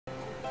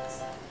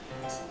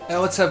Hey,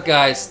 what's up,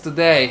 guys?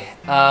 Today,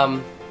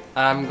 I'm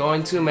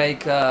going to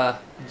make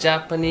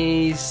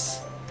Japanese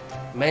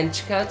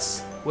menchi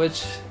cuts,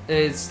 which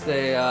is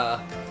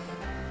the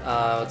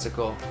what's it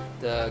called?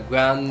 The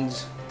ground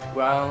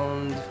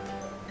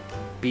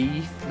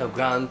beef, no,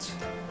 ground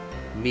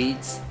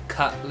meat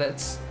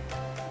cutlets.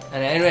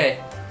 And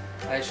anyway,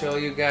 I show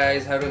you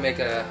guys how to make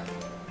a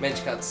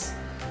menchi cuts.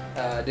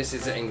 This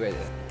is the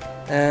ingredient.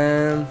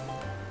 And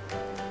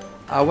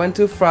I went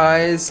to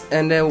fries,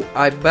 and then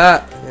I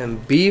bought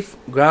beef,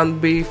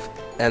 ground beef,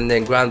 and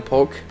then ground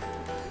pork,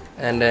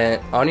 and then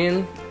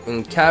onion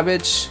and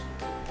cabbage,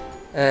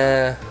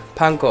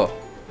 panko.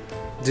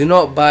 Do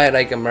not buy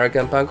like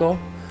American panko.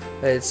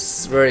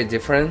 It's very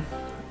different.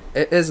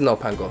 It is no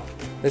panko.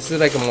 This is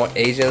like a more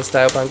Asian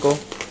style panko.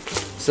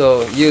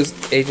 So use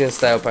Asian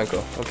style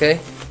panko,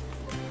 okay?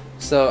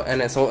 So,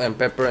 and then salt and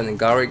pepper and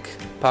garlic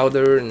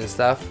powder and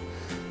stuff.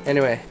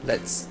 Anyway,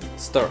 let's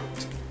start.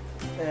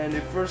 And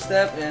the first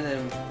step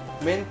is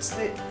mince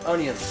the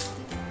onion.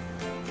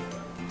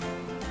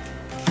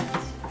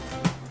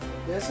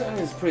 This onion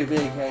is pretty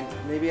big, and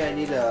maybe I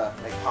need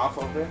like half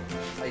of it,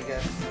 I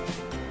guess.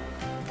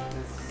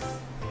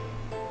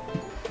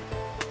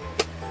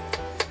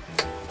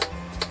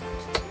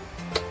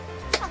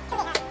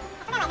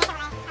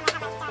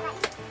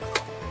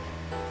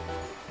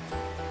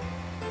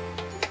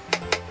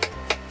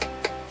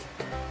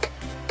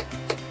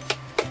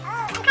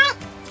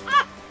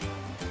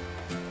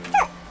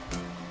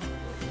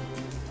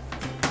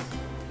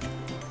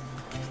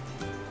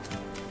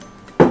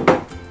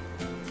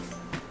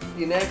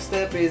 The next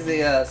step is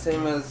the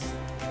same as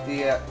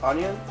the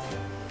onion,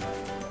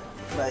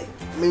 like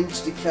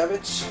mince the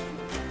cabbage.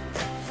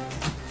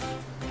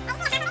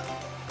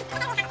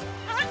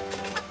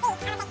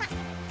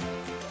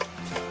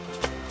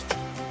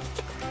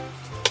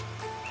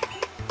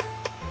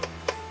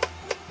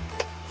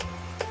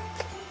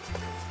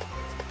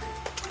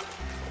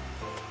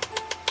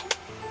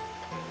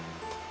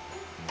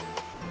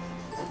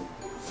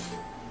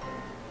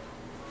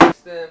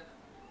 Step.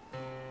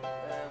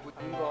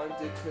 I'm going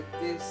to cook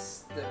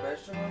the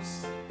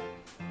vegetables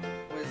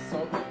with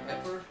salt and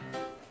pepper.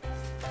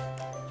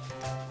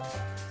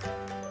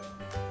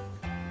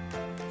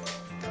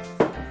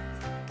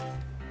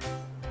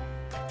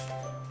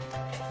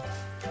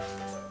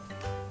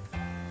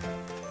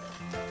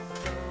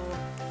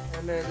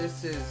 And then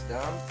this is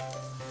done.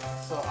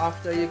 So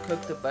after you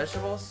cook the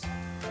vegetables,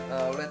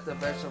 let the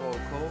vegetable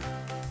cook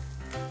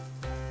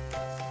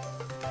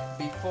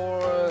before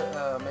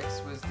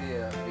mix with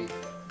the beef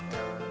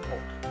and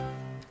pork.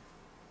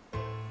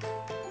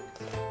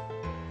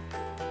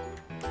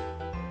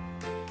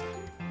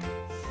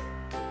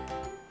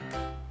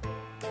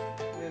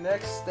 The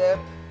next step,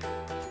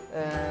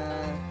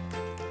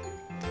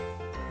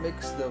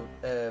 mix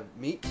the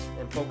meat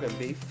and pork and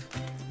beef.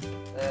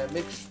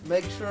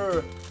 Make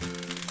sure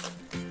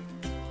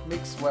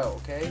mix well,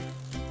 okay?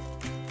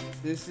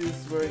 This is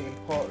very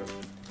important.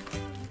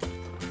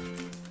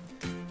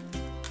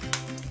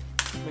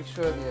 Make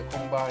sure they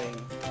combine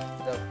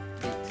the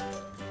meat.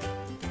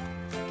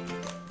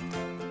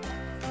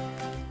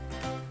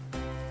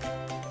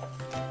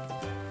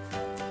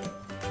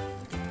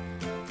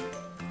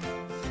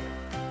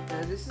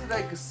 And this is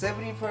like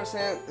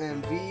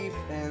 70% beef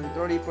and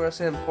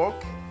 30%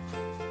 pork.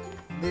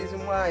 The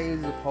reason why I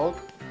use the pork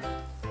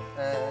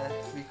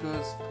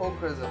because pork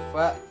has a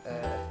fat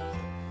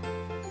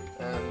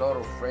and a lot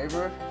of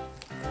flavor.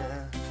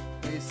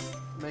 This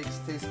makes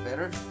taste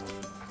better.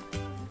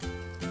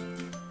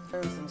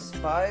 And some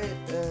spice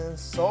and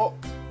salt,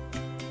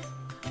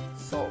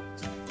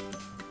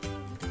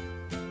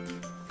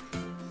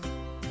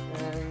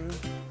 and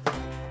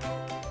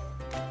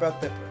black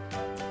pepper.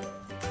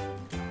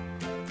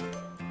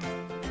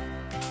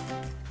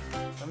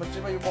 How much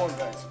you want,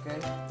 guys? Okay.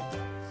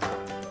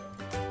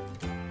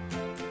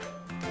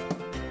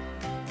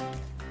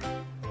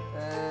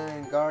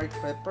 And garlic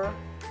pepper.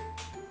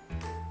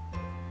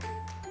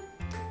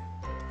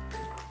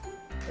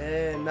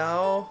 And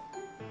now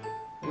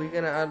we're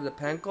gonna add the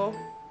panko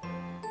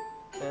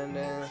and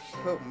then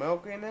put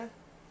milk in it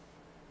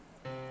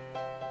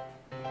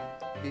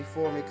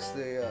before mix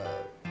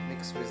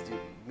with the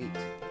meat.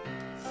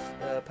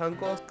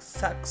 Panko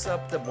sucks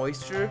up the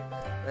moisture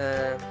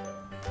and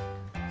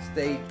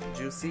stay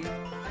juicy.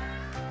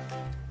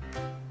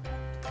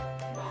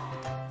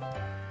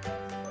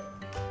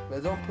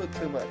 But don't put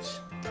too much,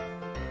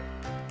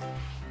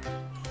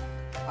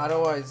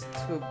 otherwise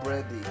it's too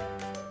bready.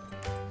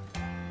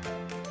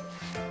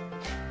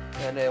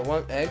 And then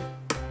 1 egg.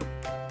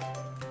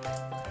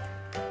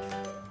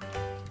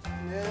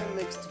 And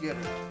mix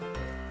together.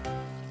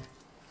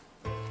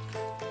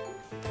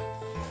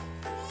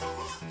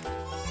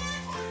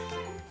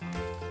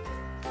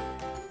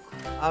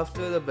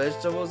 After the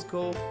vegetables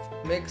cool,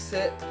 mix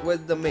it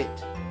with the meat.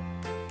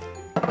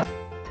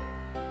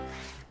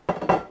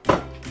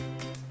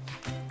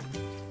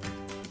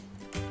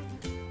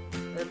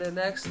 And the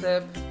next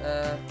step,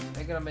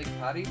 I'm gonna make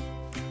patty.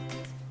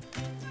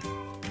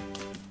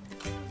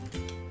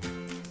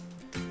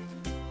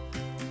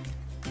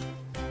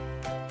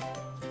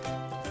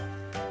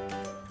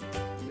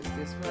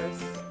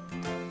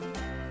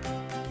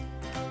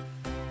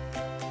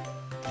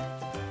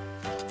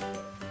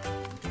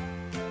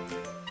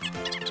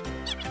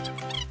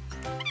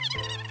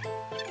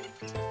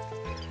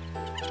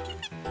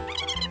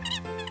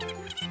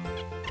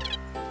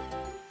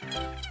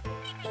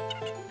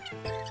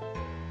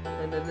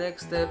 And the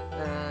next step,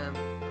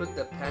 put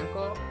the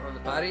panko on the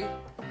body.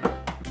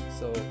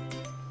 So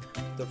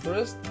the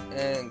first,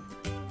 and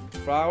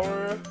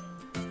flour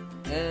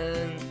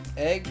and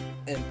egg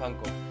and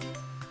panko.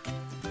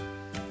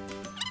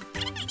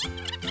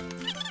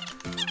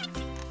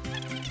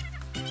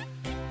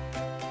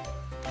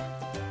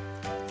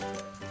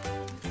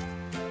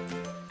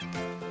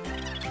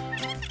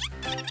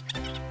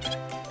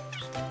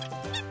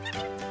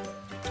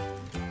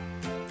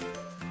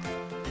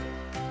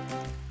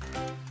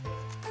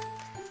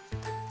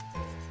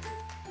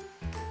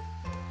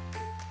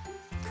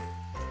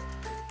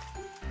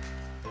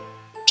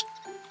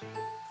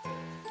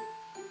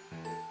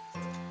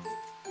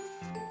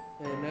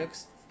 And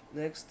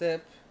next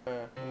step,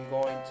 I'm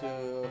going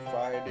to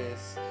fry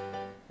this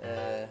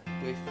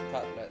with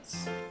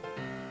cutlets.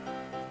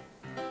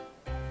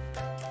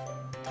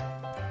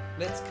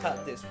 Let's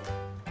cut this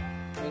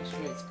one. Make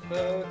sure it's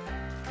cooked.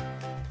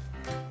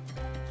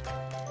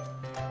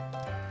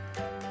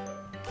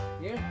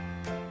 Yeah,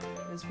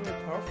 it's really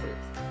perfect.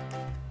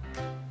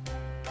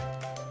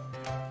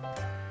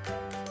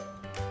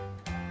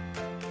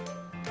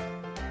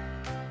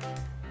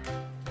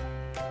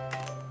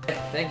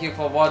 Thank you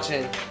for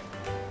watching.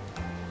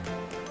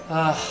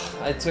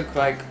 I took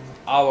like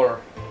hour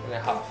and a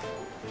half.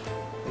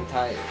 I'm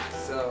tired,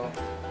 so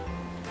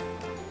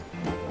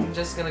I'm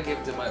just gonna give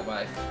it to my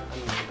wife.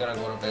 I'm gonna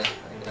go to bed,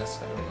 I guess.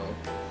 I don't know.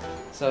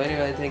 So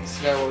anyway,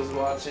 thanks guys for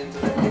watching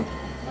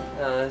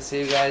today.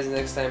 See you guys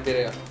next time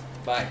video.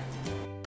 Bye.